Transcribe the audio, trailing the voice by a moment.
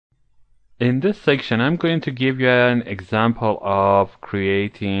In this section, I'm going to give you an example of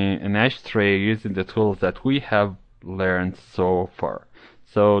creating an ashtray using the tools that we have learned so far.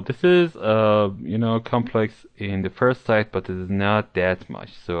 So this is, complex in the first sight, but it is not that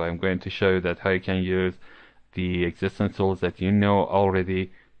much. So I'm going to show you that how you can use the existing tools that you know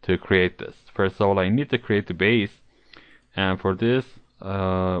already to create this. First of all, I need to create the base, and for this,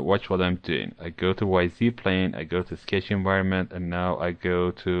 watch what I'm doing. I go to YZ plane, I go to sketch environment, and now I go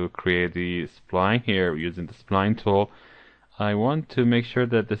to create the spline here using the spline tool. I want to make sure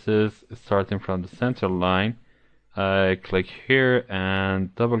that this is starting from the center line. I click here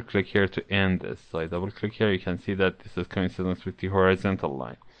and double click here to end this. So I double click here, you can see that this is coincidence with the horizontal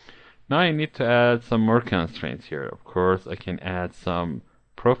line. Now I need to add some more constraints here. Of course, I can add some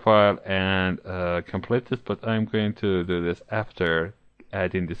profile and complete this, but I'm going to do this after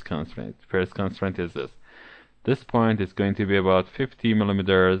adding this constraint. First constraint is this. This point is going to be about 50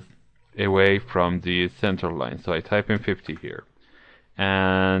 millimeters away from the center line. So I type in 50 here.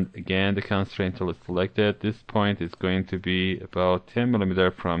 And again, the constraint tool is selected. This point is going to be about 10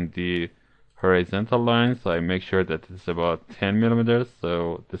 millimeters from the horizontal line. So I make sure that it's about 10 millimeters.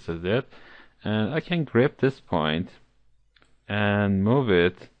 So this is it. And I can grab this point and move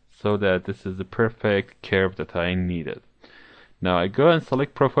it so that this is the perfect curve that I needed. Now I go and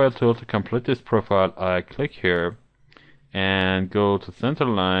select profile tool to complete this profile. I click here and go to center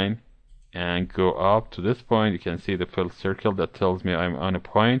line and go up to this point. You can see the filled circle that tells me I'm on a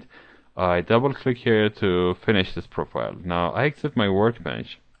point. I double click here to finish this profile. Now I exit my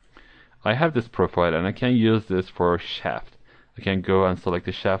workbench. I have this profile and I can use this for shaft. I can go and select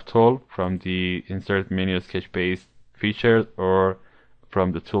the shaft tool from the insert menu sketch base features or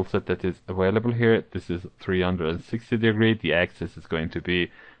from the toolset that is available here. This is 360 degree. The axis is going to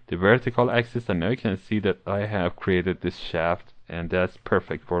be the vertical axis, and now you can see that I have created this shaft, and that's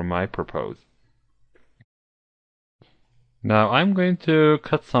perfect for my purpose. Now I'm going to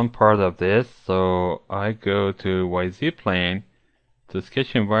cut some part of this, so I go to YZ plane to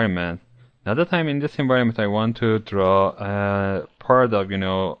sketch environment. Now that I'm in this environment, I want to draw a part of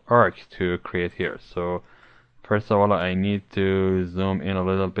arc to create here. So first of all, I need to zoom in a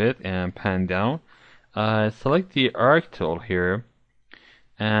little bit and pan down. Select the arc tool here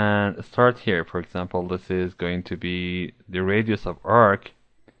and start here. For example, this is going to be the radius of arc,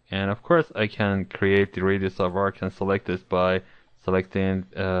 and of course I can create the radius of arc and select this by selecting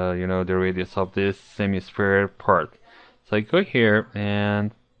the radius of this semi-sphere part. So I go here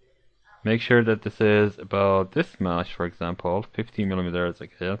and make sure that this is about this much, for example 50 millimeters, I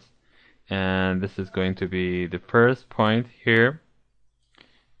guess, and this is going to be the first point here,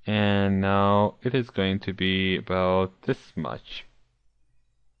 and now it is going to be about this much.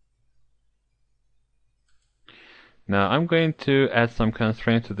 Now I'm going to add some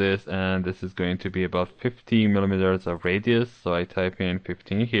constraint to this, and this is going to be about 50 millimeters of radius. So I type in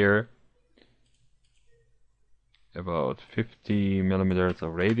 15 here, about 50 millimeters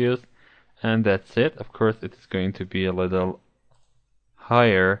of radius, and that's it. Of course it is going to be a little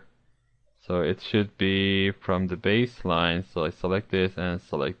higher, so it should be from the baseline. So I select this and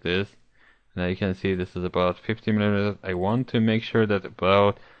select this. Now you can see this is about 50 millimeters. I want to make sure that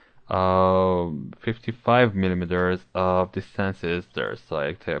about 55 millimeters of distance is there. So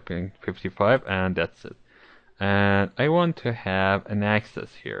I type in 55 and that's it. And I want to have an axis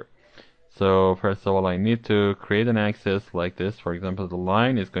here. So first of all, I need to create an axis like this. For example, the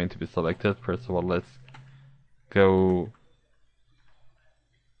line is going to be selected. First of all, let's go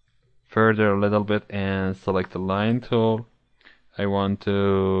further a little bit and select the line tool. I want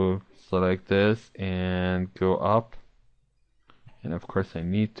to select this and go up, and of course I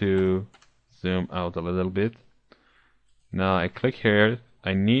need to zoom out a little bit. Now I click here,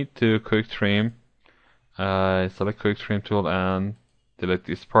 I need to quick trim. I select quick trim tool and delete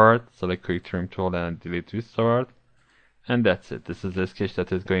this part, select quick trim tool and delete this part, and that's it. This is the sketch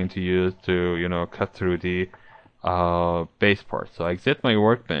that is going to use to cut through the base part. So I exit my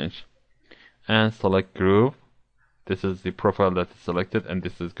workbench and select groove. This is the profile that is selected, and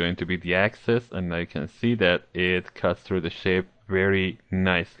this is going to be the axis, and I can see that it cuts through the shape very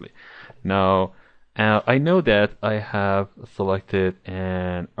nicely. Now I know that I have selected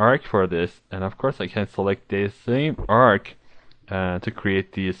an arc for this, and of course I can select the same arc to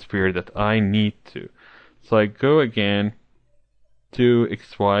create the sphere that I need to. So I go again to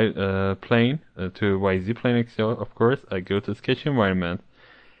XY plane, to YZ plane XY, of course. I go to sketch environment,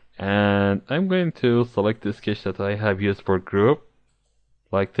 and I'm going to select the sketch that I have used for group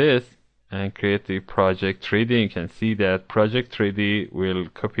like this and create the project 3D. You can see that project 3D will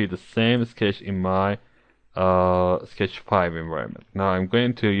copy the same sketch in my sketch 5 environment. Now I'm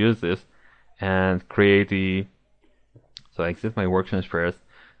going to use this and create the, so exit my workbench first,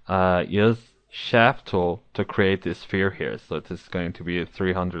 use shaft tool to create this sphere here. So this is going to be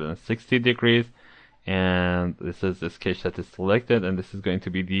 360 degrees, and this is the sketch that is selected, and this is going to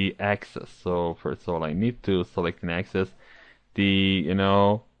be the axis. So first of all, I need to select an axis. The,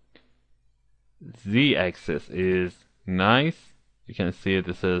 z-axis is nice. You can see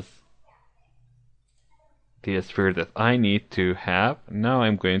this is the sphere that I need to have. Now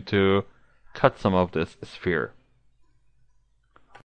I'm going to cut some of this sphere.